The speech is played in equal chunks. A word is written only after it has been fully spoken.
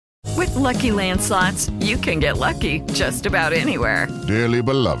With Lucky Land Slots, you can get lucky just about anywhere. Dearly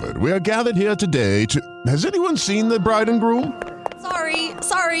beloved, we are gathered here today to... Has anyone seen the bride and groom?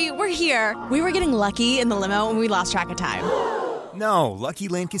 Sorry, we're here. We were getting lucky in the limo and we lost track of time. No, Lucky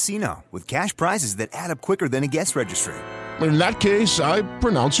Land Casino, with cash prizes that add up quicker than a guest registry. In that case, I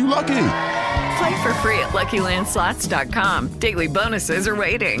pronounce you lucky. Play for free at LuckyLandSlots.com. Daily bonuses are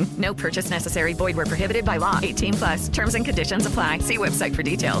waiting. No purchase necessary. Void where prohibited by law. 18+. Terms and conditions apply. See website for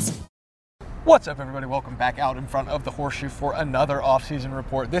details. What's up, everybody? Welcome back out in front of the Horseshoe for another offseason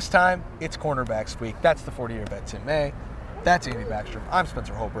report. This time, it's cornerbacks week. That's the 40-year vet, Tim May. That's Andy Backstrom. I'm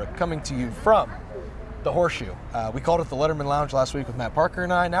Spencer Holbrook, coming to you from the Horseshoe. We called it the Letterman Lounge last week with Matt Parker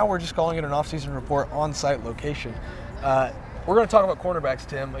and I. Now we're just calling it an offseason report on-site location. We're going to talk about cornerbacks,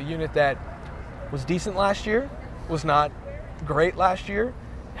 Tim, a unit that was decent last year, was not great last year,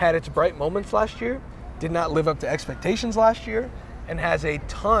 had its bright moments last year, did not live up to expectations last year, and has a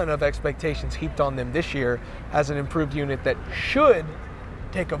ton of expectations heaped on them this year as an improved unit that should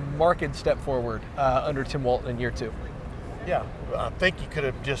take a marked step forward under Tim Walton in year 2. Yeah, I think you could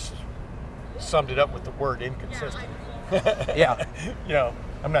have just summed it up with the word inconsistent. Yeah. You know,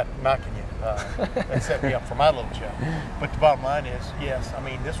 I'm not knocking you. That set me up for my little joke. But the bottom line is, yes, I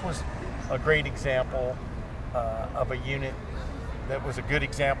mean, this was a great example of a unit that was a good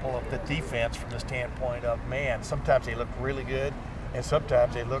example of the defense from the standpoint of, man, sometimes they look really good, and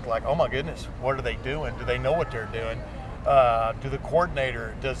sometimes they look like, oh my goodness, what are they doing? Do they know what they're doing? Does the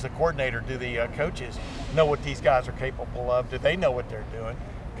coordinator, do the coaches know what these guys are capable of? Do they know what they're doing?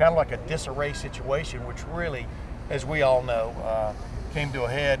 Kind of like a disarray situation, which really, as we all know, came to a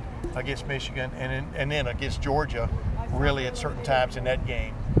head against Michigan and then against Georgia, really at certain times in that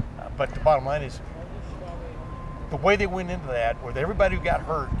game. But the bottom line is, the way they went into that, with everybody who got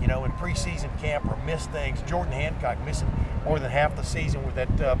hurt, you know, in preseason camp or missed things, Jordan Hancock missing more than half the season with that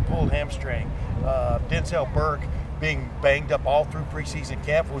pulled hamstring, Denzel Burke being banged up all through preseason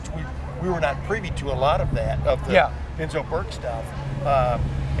camp, which we were not privy to a lot of that, of the Denzel Burke stuff.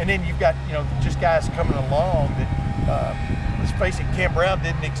 And then you've got, you know, just guys coming along that, let's face it, Cam Brown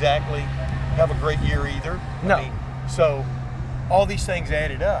didn't exactly have a great year either. No. I mean, so all these things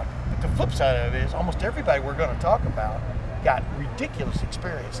added up. But the flip side of it is almost everybody we're going to talk about got ridiculous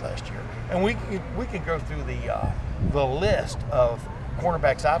experience last year. And we can go through the list of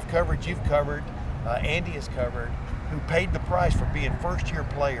cornerbacks I've covered, you've covered, Andy has covered, who paid the price for being first-year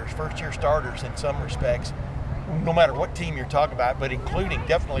players, first-year starters in some respects, no matter what team you're talking about, but including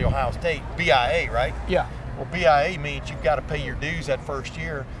definitely Ohio State, BIA, right? Yeah. Well, BIA means you've got to pay your dues that first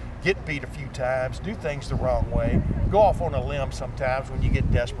year, get beat a few times, do things the wrong way, go off on a limb sometimes when you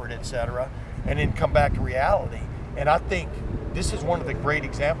get desperate, etc., and then come back to reality. And I think this is one of the great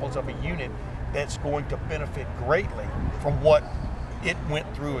examples of a unit that's going to benefit greatly from what it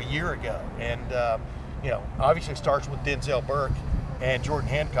went through a year ago. And, you know, obviously it starts with Denzel Burke and Jordan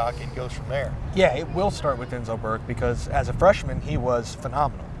Hancock and goes from there. Yeah, it will start with Denzel Burke because as a freshman, he was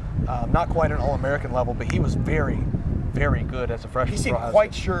phenomenal. Not quite an All-American level, but he was very, very good as a freshman. He seemed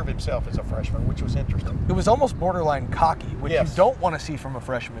quite sure of himself as a freshman, which was interesting. It was almost borderline cocky, which you don't want to see from a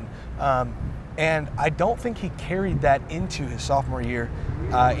freshman. And I don't think he carried that into his sophomore year.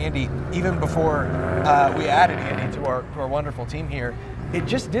 Andy, even before we added Andy to our wonderful team here, it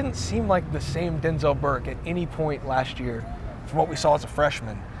just didn't seem like the same Denzel Burke at any point last year from what we saw as a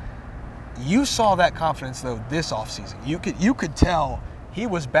freshman. You saw that confidence, though, this offseason. You could tell he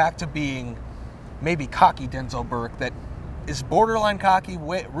was back to being maybe cocky Denzel Burke that is borderline cocky,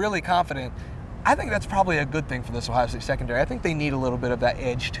 really confident. I think that's probably a good thing for this Ohio State secondary. I think they need a little bit of that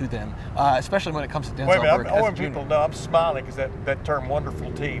edge to them, especially when it comes to Denzel Burke. I want people to know I'm smiling because that term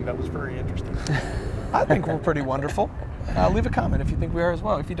 "wonderful team" that was very interesting. I think we're pretty wonderful. Leave a comment if you think we are as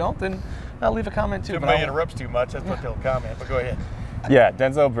well. If you don't, then leave a comment too. If somebody interrupts too much, that's what they'll comment. But go ahead. Yeah,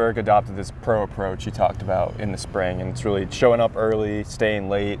 Denzel Burke adopted this pro approach he talked about in the spring, and it's really showing up early, staying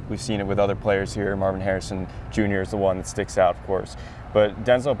late. We've seen it with other players here. Marvin Harrison Jr. is the one that sticks out, of course. But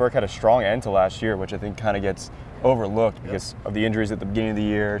Denzel Burke had a strong end to last year, which I think kind of gets overlooked because of the injuries at the beginning of the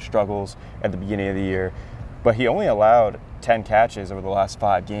year, struggles at the beginning of the year. But he only allowed 10 catches over the last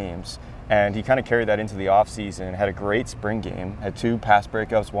 5 games, and he kind of carried that into the offseason, had a great spring game, had 2 pass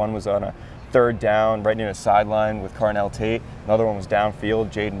breakups. One was on a 3rd down right near the sideline with Carnell Tate. Another one was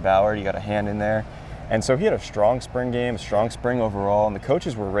downfield, Jaden Ballard. He got a hand in there. And so he had a strong spring game, a strong spring overall, and the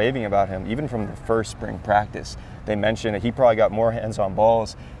coaches were raving about him even from the first spring practice. They mentioned that he probably got more hands on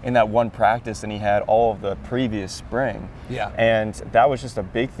balls in that one practice than he had all of the previous spring. Yeah. And that was just a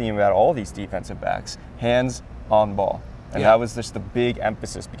big theme about all these defensive backs, hands on ball. And that was just the big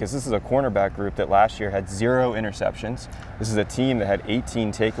emphasis, because this is a cornerback group that last year had 0 interceptions. This is a team that had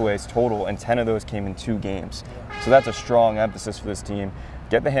 18 takeaways total, and 10 of those came in 2 games. So that's a strong emphasis for this team.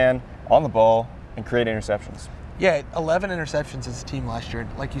 Get the hand on the ball and create interceptions. Yeah, 11 interceptions as a team last year.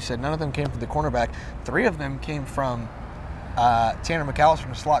 Like you said, none of them came from the cornerback. 3 of them came from Tanner McAllister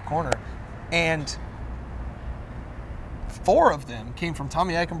from the slot corner. And 4 of them came from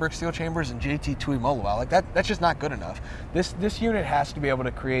Tommy Eichenberg, Steel Chambers, and JT Tuimoloau. Like that's just not good enough. This unit has to be able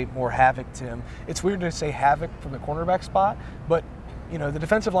to create more havoc, Tim. It's weird to say havoc from the cornerback spot, but the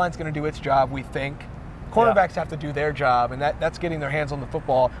defensive line's going to do its job, we think. Cornerbacks have to do their job, and that's getting their hands on the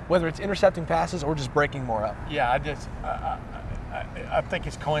football, whether it's intercepting passes or just breaking more up. Yeah, I think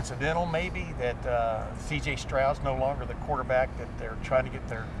it's coincidental maybe that C.J. Stroud's no longer the quarterback that they're trying to get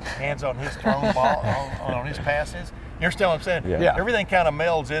their hands on his thrown ball on his passes. You understand what I'm saying? Yeah. Everything kind of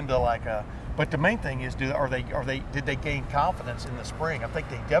melds into like a. But the main thing is, did they gain confidence in the spring? I think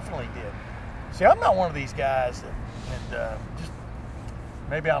they definitely did. See, I'm not one of these guys that, just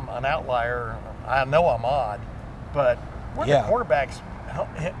maybe I'm an outlier. I know I'm odd, but when the quarterbacks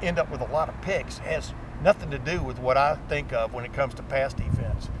end up with a lot of picks has nothing to do with what I think of when it comes to pass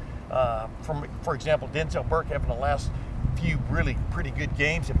defense. For example, Denzel Burke having the last few really pretty good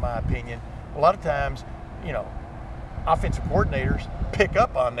games, in my opinion. A lot of times, offensive coordinators pick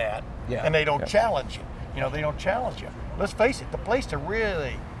up on that, and they don't challenge you. They don't challenge you. Let's face it, the place to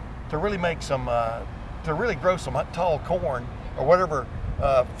really make some, to really grow some tall corn or whatever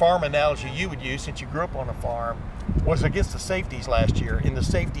farm analogy you would use, since you grew up on a farm, was against the safeties last year, in the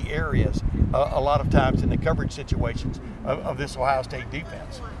safety areas, a lot of times in the coverage situations of this Ohio State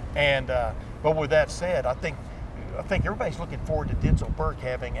defense. And but with that said, I think everybody's looking forward to Denzel Burke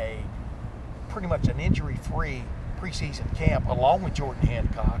having a pretty much an injury-free preseason camp along with Jordan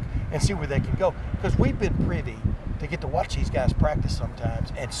Hancock, and see where they can go, because we've been privy to get to watch these guys practice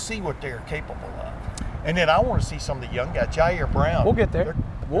sometimes and see what they're capable of. And then I want to see some of the young guys, Jair Brown. We'll get there.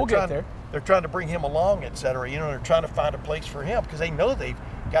 We'll get there. They're trying to bring him along, et cetera. They're trying to find a place for him because they know they've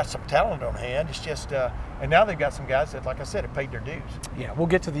got some talent on hand. It's just, and now they've got some guys that, like I said, have paid their dues. Yeah, we'll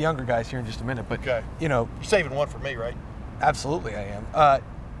get to the younger guys here in just a minute. But, okay. You're saving one for me, right? Absolutely I am.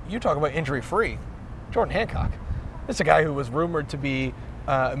 You talk about injury-free. Jordan Hancock. This is a guy who was rumored to be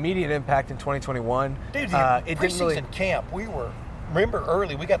immediate impact in 2021. Dude, preseason camp, remember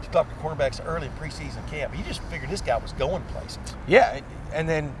early, we got to talk to cornerbacks early in preseason camp. You just figured this guy was going places. Yeah, and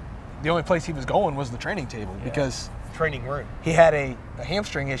then the only place he was going was the training table, because training room. He had a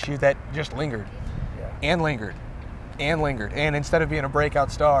hamstring issue that just lingered and lingered and lingered. And instead of being a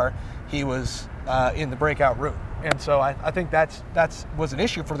breakout star, he was in the breakout room. And so I think that's was an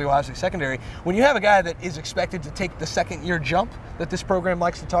issue for the Ohio State secondary. When you have a guy that is expected to take the second-year jump that this program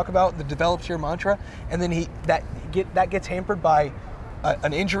likes to talk about, the develops-year mantra, and then that gets hampered by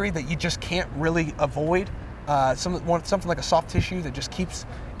an injury that you just can't really avoid, something like a soft tissue that just keeps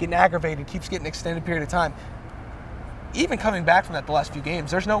getting aggravated, keeps getting an extended period of time. Even coming back from that the last few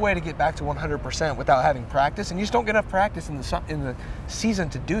games, there's no way to get back to 100% without having practice, and you just don't get enough practice in the season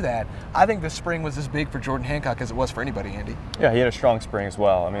to do that. I think this spring was as big for Jordan Hancock as it was for anybody, Andy. Yeah, he had a strong spring as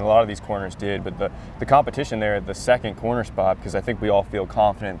well. I mean, a lot of these corners did, but the competition there at the second corner spot, because I think we all feel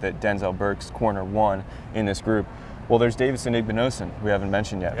confident that Denzel Burke's corner 1 in this group. Well, there's Davison Igbinosun, we haven't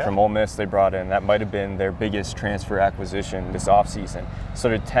mentioned yet, from Ole Miss they brought in. That might have been their biggest transfer acquisition this offseason.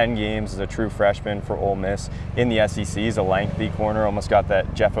 Started 10 games as a true freshman for Ole Miss in the SEC. He's a lengthy corner, almost got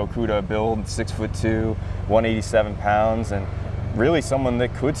that Jeff Okudah build, 6'2", 187 pounds, and really someone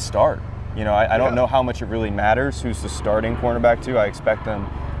that could start. I don't know how much it really matters who's the starting cornerback too. I expect them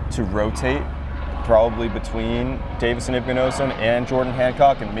to rotate probably between Davison Igbinosun and Jordan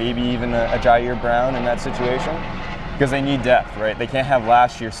Hancock, and maybe even a Jair Brown in that situation. Because they need depth, right? They can't have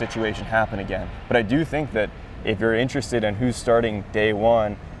last year's situation happen again. But I do think that if you're interested in who's starting day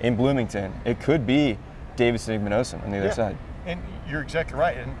 1 in Bloomington, it could be Davison Igbinosun on the other side. And you're exactly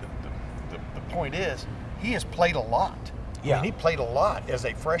right. And the point is, he has played a lot. Yeah. I mean, he played a lot as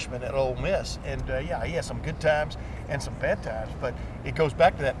a freshman at Ole Miss. And, he has some good times and some bad times. But it goes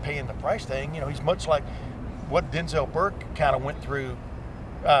back to that paying the price thing. He's much like what Denzel Burke kind of went through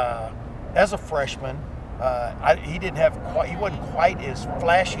as a freshman. He wasn't quite as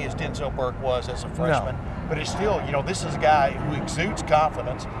flashy as Denzel Burke was as a freshman, but it's still, this is a guy who exudes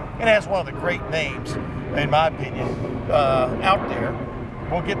confidence and has one of the great names, in my opinion, out there.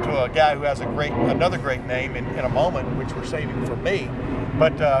 We'll get to a guy who has another great name in a moment, which we're saving for me.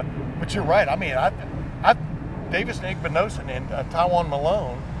 But you're right. I mean, Davison Igbinosun and Tywone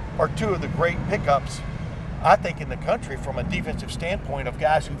Malone are 2 of the great pickups, I think, in the country from a defensive standpoint, of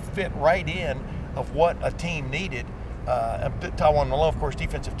guys who fit right in of what a team needed Taiwan Malo, of course,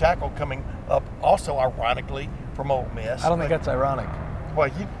 defensive tackle coming up, also ironically from Ole Miss. I don't think that's ironic. Well,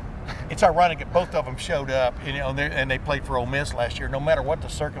 it's ironic that both of them showed up, and they played for Ole Miss last year. No matter what the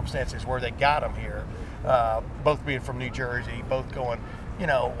circumstances where they got them here, both being from New Jersey, both going,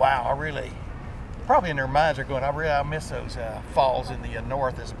 wow, I really, probably in their minds are going, I miss those falls in the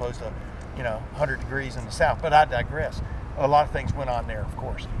north as opposed to, 100 degrees in the south. But I digress. A lot of things went on there, of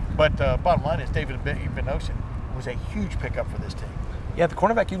course. But bottom line is David Venosin was a huge pickup for this team. Yeah, the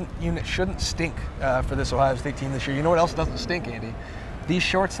cornerback unit shouldn't stink for this Ohio State team this year. You know what else doesn't stink, Andy? These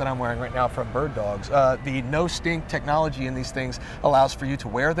shorts that I'm wearing right now from Bird Dogs. The no stink technology in these things allows for you to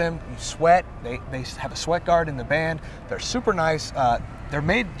wear them. You sweat. They have a sweat guard in the band. They're super nice. They're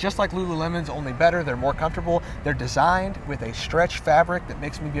made just like Lululemon's, only better. They're more comfortable. They're designed with a stretch fabric that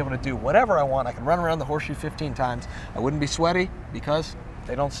makes me be able to do whatever I want. I can run around the horseshoe 15 times. I wouldn't be sweaty because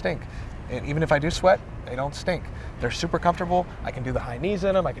they don't stink. And even if I do sweat, they don't stink. They're super comfortable. I can do the high knees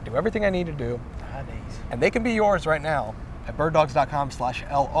in them. I can do everything I need to do. High knees. And they can be yours right now at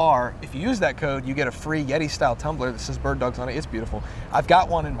birddogs.com/LR. If you use that code, you get a free Yeti-style tumbler that says Bird Dogs on it. It's beautiful. I've got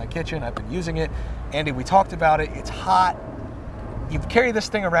one in my kitchen. I've been using it. Andy, we talked about it. It's hot. You carry this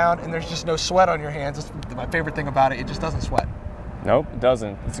thing around, and there's just no sweat on your hands. That's my favorite thing about it. It just doesn't sweat. Nope, it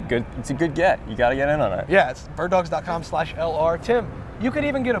doesn't. It's a good get. You got to get in on it. Yeah, it's birddogs.com/LR. Tim, you could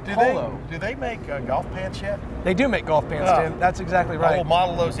even get a polo. Do they make golf pants yet? They do make golf pants, Tim. That's exactly right. I will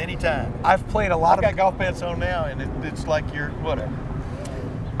model those anytime. I've played a lot I've got golf pants on now, and it's like you're whatever.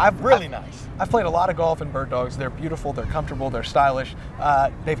 Nice. I've played a lot of golf in Bird Dogs. They're beautiful. They're comfortable. They're stylish.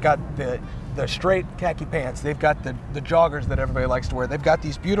 They've got the straight khaki pants. They've got the joggers that everybody likes to wear. They've got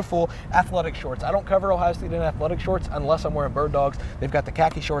these beautiful athletic shorts. I don't cover Ohio State in athletic shorts unless I'm wearing Bird Dogs. They've got the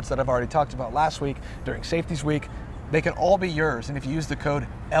khaki shorts that I've already talked about last week during Safeties Week. They can all be yours, and if you use the code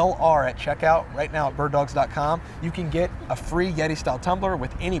LR at checkout right now at birddogs.com, you can get a free Yeti-style tumbler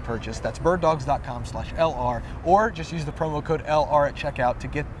with any purchase. That's birddogs.com/LR, or just use the promo code LR at checkout to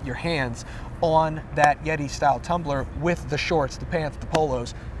get your hands on that Yeti-style tumbler with the shorts, the pants, the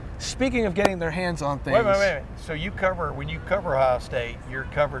polos. Speaking of getting their hands on things. Wait. So when you cover Ohio State, you're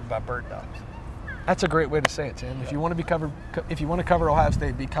covered by Bird Dogs. That's a great way to say it, Tim. If you want to cover Ohio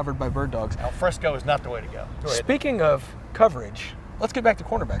State, be covered by Bird Dogs. Al fresco is not the way to go. Go ahead. Speaking of coverage, let's get back to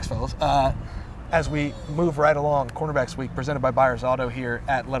cornerbacks, fellas. As we move right along, Cornerbacks Week presented by Byers Auto here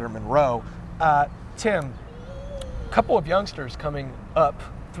at Letterman Row. Tim, a couple of youngsters coming up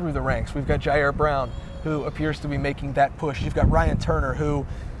through the ranks. We've got Jair Brown, who appears to be making that push. You've got Ryan Turner, who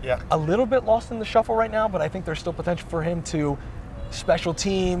a little bit lost in the shuffle right now, but I think there's still potential for him to special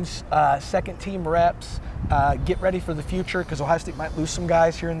teams, second team reps, get ready for the future because Ohio State might lose some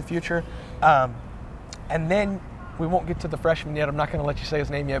guys here in the future. And then we won't get to the freshman yet. I'm not going to let you say his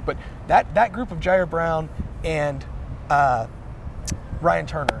name yet, but that group of Jair Brown and Ryan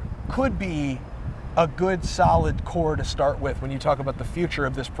Turner could be a good, solid core to start with when you talk about the future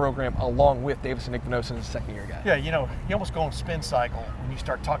of this program along with Davison Igvenosin as a second-year guy. Yeah, you almost go on spin cycle when you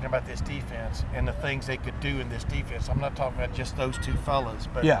start talking about this defense and the things they could do in this defense. I'm not talking about just those two fellas,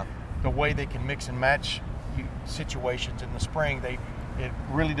 but the way they can mix and match situations in the spring. It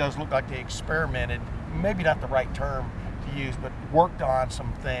really does look like they experimented, maybe not the right term to use, but worked on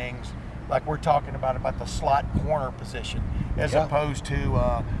some things like we're talking about the slot corner position, as opposed to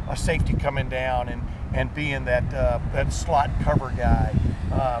a safety coming down and being that slot cover guy.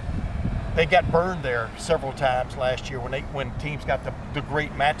 They got burned there several times last year when teams got the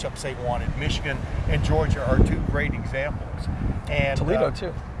great matchups they wanted. Michigan and Georgia are two great examples. And Toledo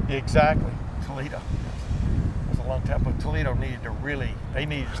too. Exactly, Toledo. It was a long time, but Toledo needed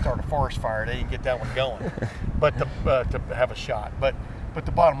to start a forest fire. They didn't get that one going, but to have a shot. But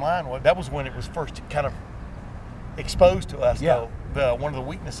the bottom line was that was when it was first kind of exposed to us. Though one of the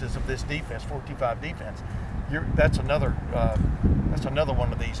weaknesses of this defense, 4-2-5 defense. That's another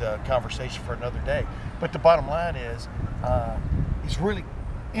one of these conversations for another day. But the bottom line is, it's really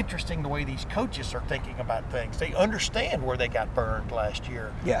interesting the way these coaches are thinking about things. They understand where they got burned last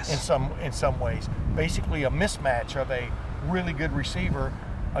year. Yes. In some ways, basically a mismatch of a really good receiver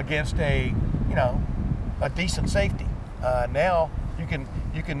against a decent safety. Now you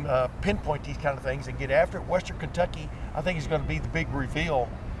can pinpoint these kind of things and get after it. Western Kentucky, I think, is going to be the big reveal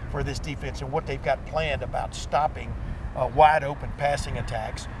for this defense and what they've got planned about stopping wide open passing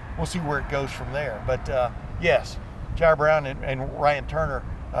attacks. We'll see where it goes from there. But yes, Jair Brown and Ryan Turner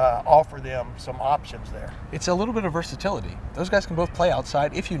offer them some options there. It's a little bit of versatility. Those guys can both play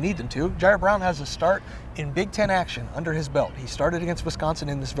outside if you need them to. Jair Brown has a start in Big Ten action under his belt. He started against Wisconsin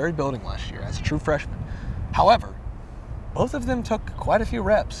in this very building last year as a true freshman. However, both of them took quite a few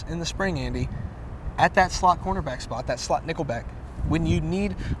reps in the spring, Andy, at that slot cornerback spot, that slot nickelback. When you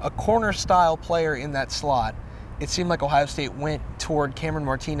need a corner-style player in that slot, it seemed like Ohio State went toward Cameron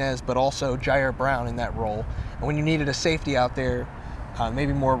Martinez, but also Jair Brown in that role. And when you needed a safety out there,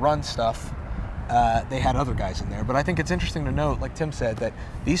 maybe more run stuff, they had other guys in there. But I think it's interesting to note, like Tim said, that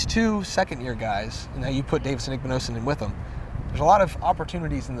these two second-year guys, and now you put Davison Igbinosun in with them, there's a lot of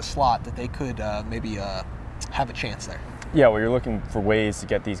opportunities in the slot that they could maybe have a chance there. Yeah, well, you're looking for ways to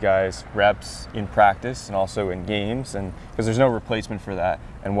get these guys reps in practice and also in games, and because there's no replacement for that.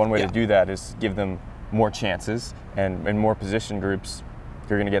 And one way to do that is give them more chances, and in more position groups,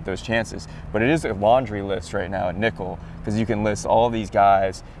 you're going to get those chances. But it is a laundry list right now at nickel, because you can list all these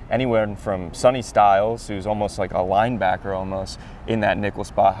guys, anywhere from Sonny Styles, who's almost like a linebacker almost in that nickel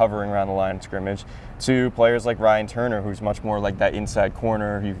spot, hovering around the line of scrimmage, to players like Ryan Turner, who's much more like that inside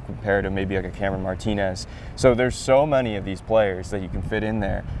corner you can compare to maybe like a Cameron Martinez. So there's so many of these players that you can fit in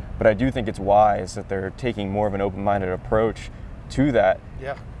there. But I do think it's wise that they're taking more of an open-minded approach to that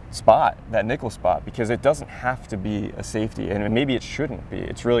spot, that nickel spot, because it doesn't have to be a safety, and maybe it shouldn't be.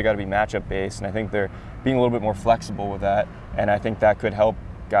 It's really got to be matchup based, and I think they're being a little bit more flexible with that, and I think that could help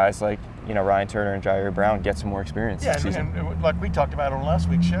guys like Ryan Turner and Jair Brown get some more difference this season. And like we talked about on last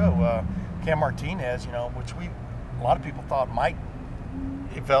week's show, Cam Martinez, which a lot of people thought might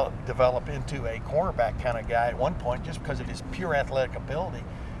develop into a cornerback kind of guy at one point just because of his pure athletic ability.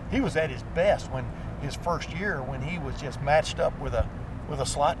 He was at his best when his first year, when he was just matched up with a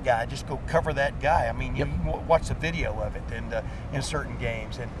slot guy, just go cover that guy. I mean, you watch the video of it and in certain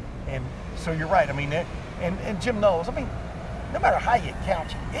games, and so you're right. I mean, and Jim knows. I mean, no matter how you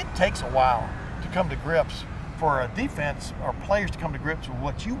count it takes a while to come to grips for a defense or players to come to grips with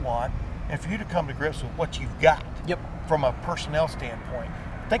what you want, and for you to come to grips with what you've got. From a personnel standpoint,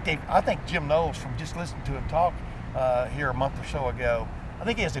 I think Jim knows, from just listening to him talk here a month or so ago, I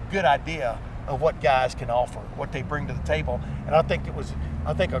think he has a good idea of what guys can offer, what they bring to the table, and I think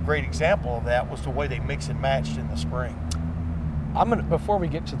a great example of that was the way they mix and matched in the spring. Before we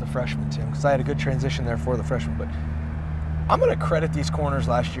get to the freshmen, Tim, because I had a good transition there for the freshmen, but I'm going to credit these corners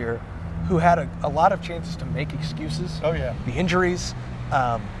last year who had a lot of chances to make excuses. Oh yeah, the injuries,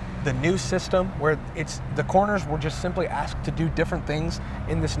 the new system where the corners were just simply asked to do different things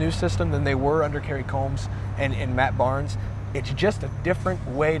in this new system than they were under Kerry Combs and Matt Barnes. It's just a different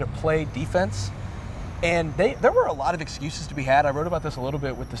way to play defense. And there were a lot of excuses to be had. I wrote about this a little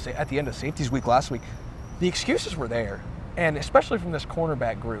bit at the end of Safeties Week last week. The excuses were there, and especially from this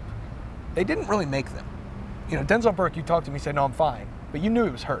cornerback group, they didn't really make them. Denzel Burke, you talked to me, said, "No, I'm fine," but you knew he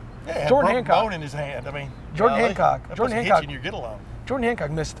was hurt. Yeah, Jordan Hancock, bone in his hand. I mean, Jordan Hancock you get along. Jordan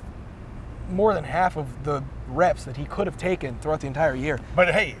Hancock missed more than half of the reps that he could have taken throughout the entire year.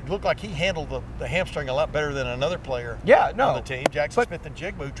 But hey, it looked like he handled the hamstring a lot better than another player on the team, Jackson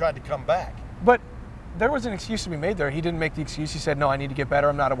Smith-Njigba, who tried to come back. But there was an excuse to be made there. He didn't make the excuse. He said, "No, I need to get better.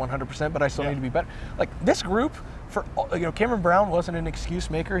 I'm not at 100%, but I still need to be better." Like this group, Cameron Brown wasn't an excuse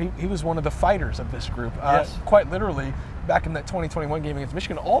maker. He was one of the fighters of this group, quite literally, back in that 2021 game against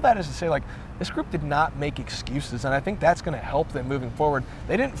Michigan. All that is to say, this group did not make excuses, and I think that's going to help them moving forward.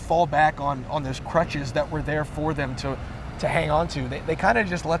 They didn't fall back on those crutches that were there for them to hang on to. They kind of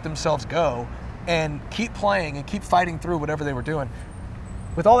just let themselves go and keep playing and keep fighting through whatever they were doing.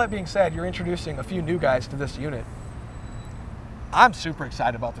 With all that being said, you're introducing a few new guys to this unit. I'm super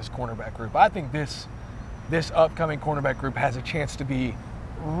excited about this cornerback group. I think this upcoming cornerback group has a chance to be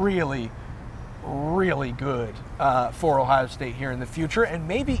really, really good for Ohio State here in the future, and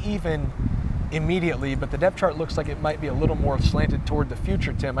maybe even immediately, but the depth chart looks like it might be a little more slanted toward the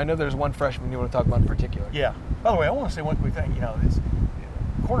future, Tim. I know there's one freshman you want to talk about in particular. Yeah. By the way, I want to say one quick thing.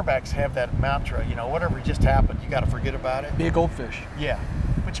 Cornerbacks have that mantra, whatever just happened, you got to forget about it. Be a goldfish. Yeah.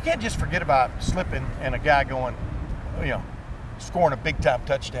 But you can't just forget about slipping and a guy going, scoring a big-time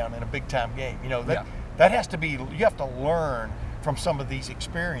touchdown in a big-time game. That has to be, you have to learn from some of these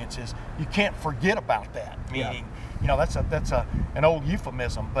experiences. You can't forget about that. Meaning, that's an old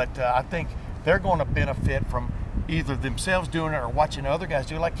euphemism, but I think they're going to benefit from either themselves doing it or watching other guys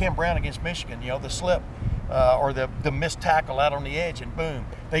do it, like Cam Brown against Michigan, the slip or the missed tackle out on the edge, and boom,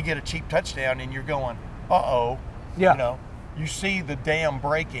 they get a cheap touchdown, and you're going, uh-oh. Yeah. You see the dam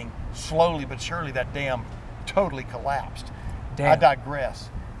breaking slowly but surely. That dam totally collapsed. I digress.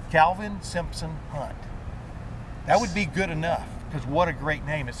 Calvin Simpson Hunt. That would be good enough, because what a great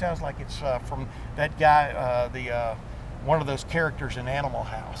name. It sounds like it's from that guy, one of those characters in Animal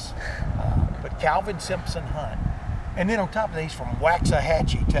House. But Calvin Simpson Hunt. And then on top of that, he's from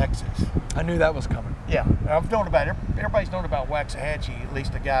Waxahachie, Texas. I knew that was coming. Yeah. Everybody's known about Waxahachie, at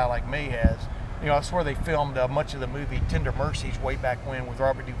least a guy like me has. That's where they filmed much of the movie Tender Mercies way back when with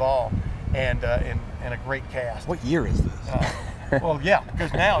Robert Duvall. and a great cast. What year is this? Well, yeah,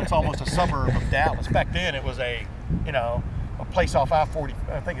 because now it's almost a suburb of Dallas. Back then it was a place off I-40,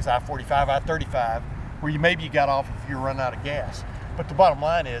 I think it's I-45, I-35, where you got off if you run out of gas. But the bottom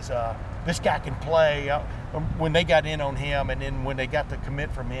line is this guy can play. When they got in on him, and then when they got the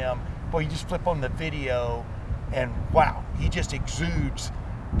commit from him, boy, you just flip on the video, and wow, he just exudes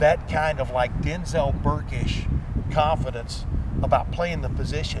that kind of like Denzel Burke-ish confidence about playing the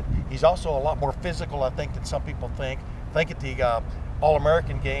position. He's also a lot more physical, I think, than some people think. I think at the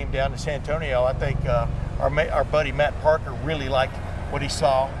All-American game down in San Antonio, I think our buddy Matt Parker really liked what he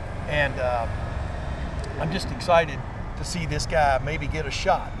saw, and I'm just excited to see this guy maybe get a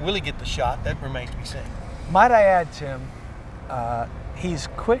shot. Will he get the shot? That remains to be seen. Might I add, Tim, he's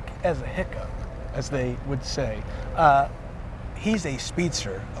quick as a hiccup, as they would say. He's a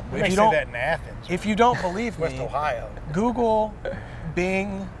speedster. They say that in Athens. If you don't believe me, West Ohio. Google,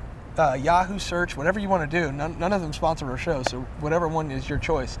 Bing, Yahoo search, whatever you want to do. None of them sponsor our show, so whatever one is your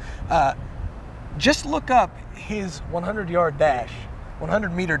choice. Just look up his 100-yard dash,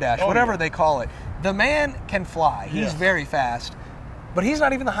 100-meter dash, whatever they call it. The man can fly. He's very fast. But he's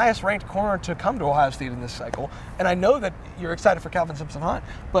not even the highest ranked corner to come to Ohio State in this cycle. And I know that you're excited for Calvin Simpson-Hunt,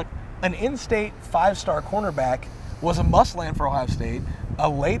 but an in-state 5-star cornerback was a must-land for Ohio State, a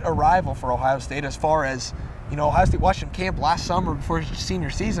late arrival for Ohio State as far as, Ohio State watched him camp last summer before his senior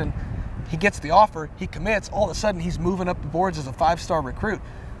season. He gets the offer, he commits, all of a sudden he's moving up the boards as a 5-star recruit.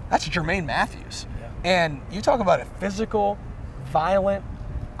 That's Jermaine Matthews. Yeah. And you talk about a physical, violent,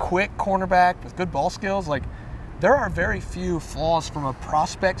 quick cornerback with good ball skills, there are very few flaws from a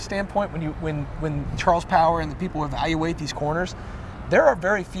prospect standpoint when Charles Power and the people evaluate these corners. There are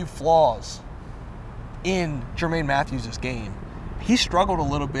very few flaws in Jermaine Matthews' game. He struggled a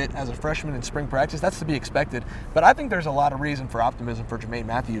little bit as a freshman in spring practice. That's to be expected. But I think there's a lot of reason for optimism for Jermaine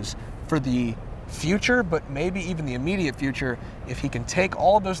Matthews for the future, but maybe even the immediate future, if he can take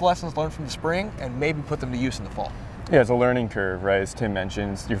all of those lessons learned from the spring and maybe put them to use in the fall. Yeah, it's a learning curve, right? As Tim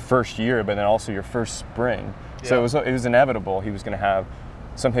mentions, your first year, but then also your first spring. Yeah. So it was inevitable he was going to have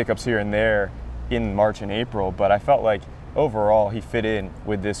some hiccups here and there in March and April, but I felt like overall he fit in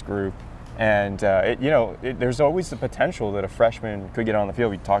with this group. And, there's always the potential that a freshman could get on the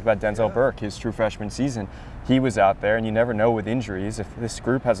field. We talked about Denzel Burke, his true freshman season. He was out there, and you never know with injuries. If this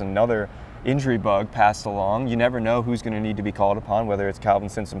group has another injury bug passed along, you never know who's going to need to be called upon, whether it's Calvin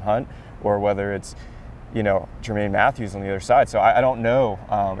Simpson-Hunt or whether it's Jermaine Matthews on the other side. So I don't know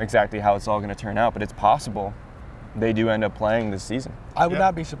exactly how it's all going to turn out, but it's possible they do end up playing this season. I would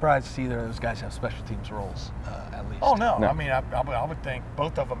not be surprised to see either of those guys have special teams roles, at least. Oh, no. I mean, I would think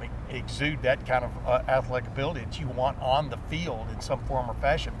both of them exude that kind of athletic ability that you want on the field in some form or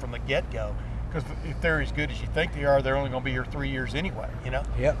fashion from the get-go. Because if they're as good as you think they are, they're only going to be here 3 years anyway,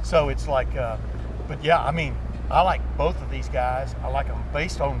 Yeah. So it's like, but yeah, I mean, I like both of these guys. I like them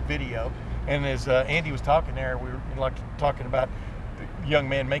based on video. And as Andy was talking there, we were talking about the young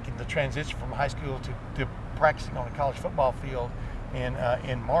man making the transition from high school to practicing on a college football field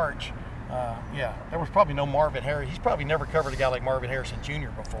in March. There was probably no Marvin Harris. He's probably never covered a guy like Marvin Harrison Jr.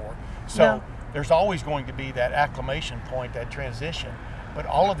 before. So there's always going to be that acclimation point, that transition. But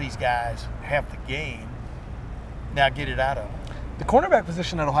all of these guys have the game. Now get it out of them. The cornerback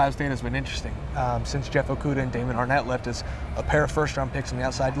position at Ohio State has been interesting since Jeff Okudah and Damon Arnett left as a pair of first-round picks on the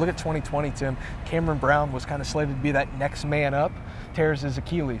outside. Look at 2020, Tim. Cameron Brown was kind of slated to be that next man up. Tears his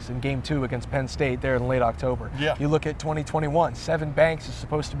Achilles in Game 2 against Penn State there in late October. Yeah. You look at 2021, Sevyn Banks is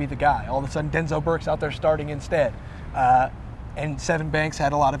supposed to be the guy. All of a sudden, Denzel Burke's out there starting instead. And Sevyn Banks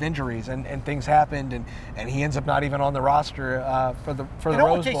had a lot of injuries, and things happened, and he ends up not even on the roster for the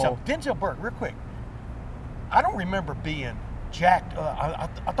Rose Bowl. Denzel Burke, real quick. I don't remember being jacked. I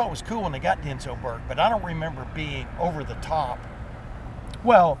thought it was cool when they got Denzel Burke, but I don't remember being over the top.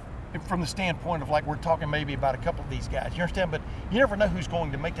 Well, from the standpoint of we're talking maybe about a couple of these guys, you understand? But you never know who's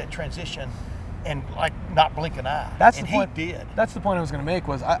going to make that transition and not blink an eye. That's the point. He did. That's the point I was going to make.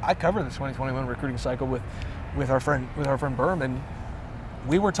 Was I covered this 2021 recruiting cycle with our friend Berman.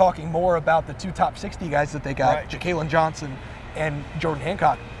 We were talking more about the two top 60 guys that they got, right. Ja'Kalen Johnson and Jordan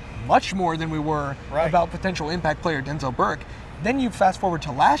Hancock, much more than we were about potential impact player Denzel Burke. Then you fast forward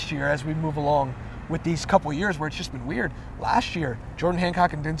to last year as we move along with these couple years where it's just been weird. Last year, Jordan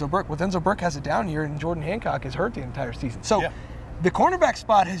Hancock and Denzel Burke. Well, Denzel Burke has a down year and Jordan Hancock is hurt the entire season. So the cornerback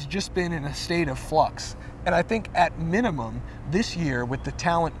spot has just been in a state of flux. And I think at minimum this year with the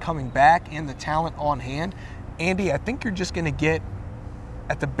talent coming back and the talent on hand, Andy, I think you're just going to get,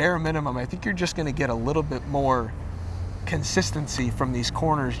 at the bare minimum, I think you're just going to get a little bit more consistency from these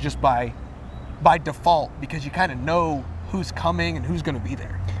corners just by default, because you kind of know who's coming and who's going to be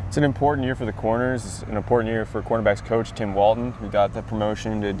there. It's an important year for the corners. It's an important year for cornerbacks coach Tim Walton, who got the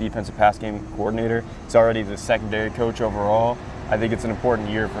promotion to defensive pass game coordinator. He's already the secondary coach overall. I think it's an important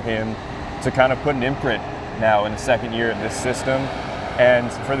year for him to kind of put an imprint now in the second year of this system. And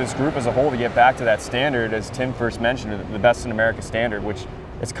for this group as a whole to get back to that standard, as Tim first mentioned, the best in America standard, which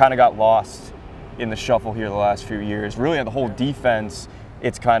it's kind of got lost in the shuffle here the last few years. Really, the whole defense,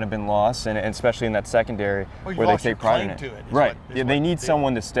 it's kind of been lost, and especially in that secondary where they take pride in it. Right. They need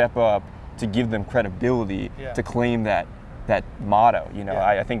someone to step up to give them credibility to claim that motto.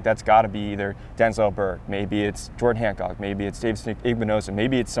 I think that's got to be either Denzel Burke, maybe it's Jordan Hancock, maybe it's Dave Igbinosa,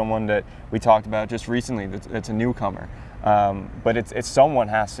 maybe it's someone that we talked about just recently that's a newcomer. But it's someone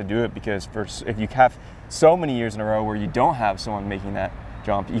has to do it, because if you have so many years in a row where you don't have someone making that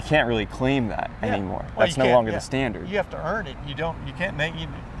jump, you can't really claim that anymore. Well, that's no longer the standard. You have to earn it. You can't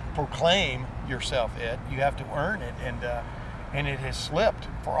proclaim yourself it. You have to earn it, and it has slipped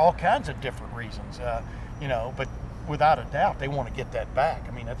for all kinds of different reasons. But without a doubt, they want to get that back.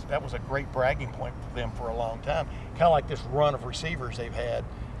 I mean, that was a great bragging point for them for a long time. Kind of like this run of receivers they've had.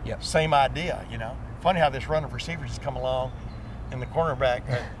 Yep. Same idea. Funny how this run of receivers has come along, and the cornerback,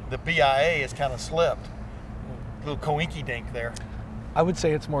 the BIA has kind of slipped. A little coinky-dink there. I would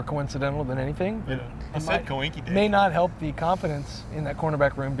say it's more coincidental than anything. I said coinky-dink. May not help the confidence in that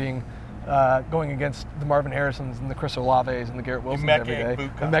cornerback room being going against the Marvin Harrisons and the Chris Olaves and the Garrett Wilsons every day.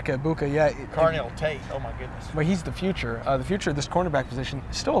 Emeka Egbuka, yeah. Carnell Tate, oh my goodness. But he's the future. The future of this cornerback position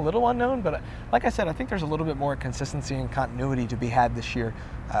is still a little unknown, but like I said, I think there's a little bit more consistency and continuity to be had this year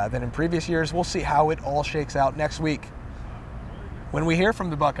than in previous years. We'll see how it all shakes out next week when we hear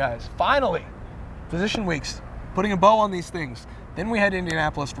from the Buckeyes. Finally, position weeks, putting a bow on these things. Then we head to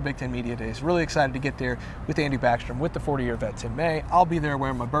Indianapolis for Big Ten Media Days. Really excited to get there with Andy Backstrom, with the 40-year vet Tim May. I'll be there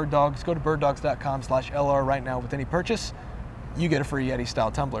wearing my bird dogs. Go to birddogs.com/LR right now with any purchase. You get a free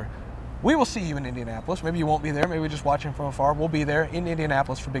Yeti-style tumbler. We will see you in Indianapolis. Maybe you won't be there. Maybe just watching from afar. We'll be there in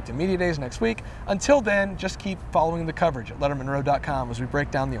Indianapolis for Big Ten Media Days next week. Until then, just keep following the coverage at LettermanRow.com as we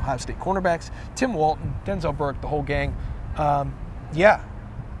break down the Ohio State cornerbacks, Tim Walton, Denzel Burke, the whole gang.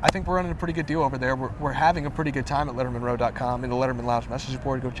 I think we're running a pretty good deal over there. We're having a pretty good time at LettermanRow.com in the Letterman Lounge message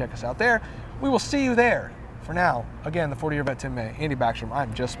board. Go check us out there. We will see you there. For now, again, the 40-year vet Tim May, Andy Backstrom,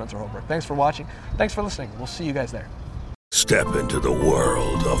 I'm just Spencer Holbrook. Thanks for watching. Thanks for listening. We'll see you guys there. Step into the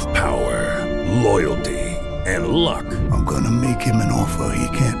world of power, loyalty, and luck. I'm going to make him an offer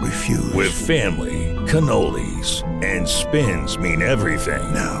he can't refuse. With family, cannolis, and spins mean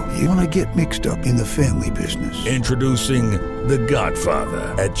everything. Now, you want to get mixed up in the family business. Introducing The Godfather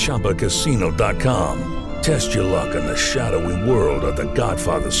at ChumbaCasino.com. Test your luck in the shadowy world of The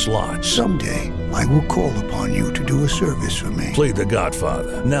Godfather slot. Someday, I will call upon you to do a service for me. Play The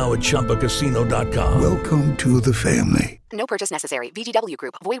Godfather now at ChumbaCasino.com. Welcome to the family. No purchase necessary. VGW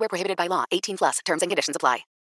Group. Void where prohibited by law. 18+. Terms and conditions apply.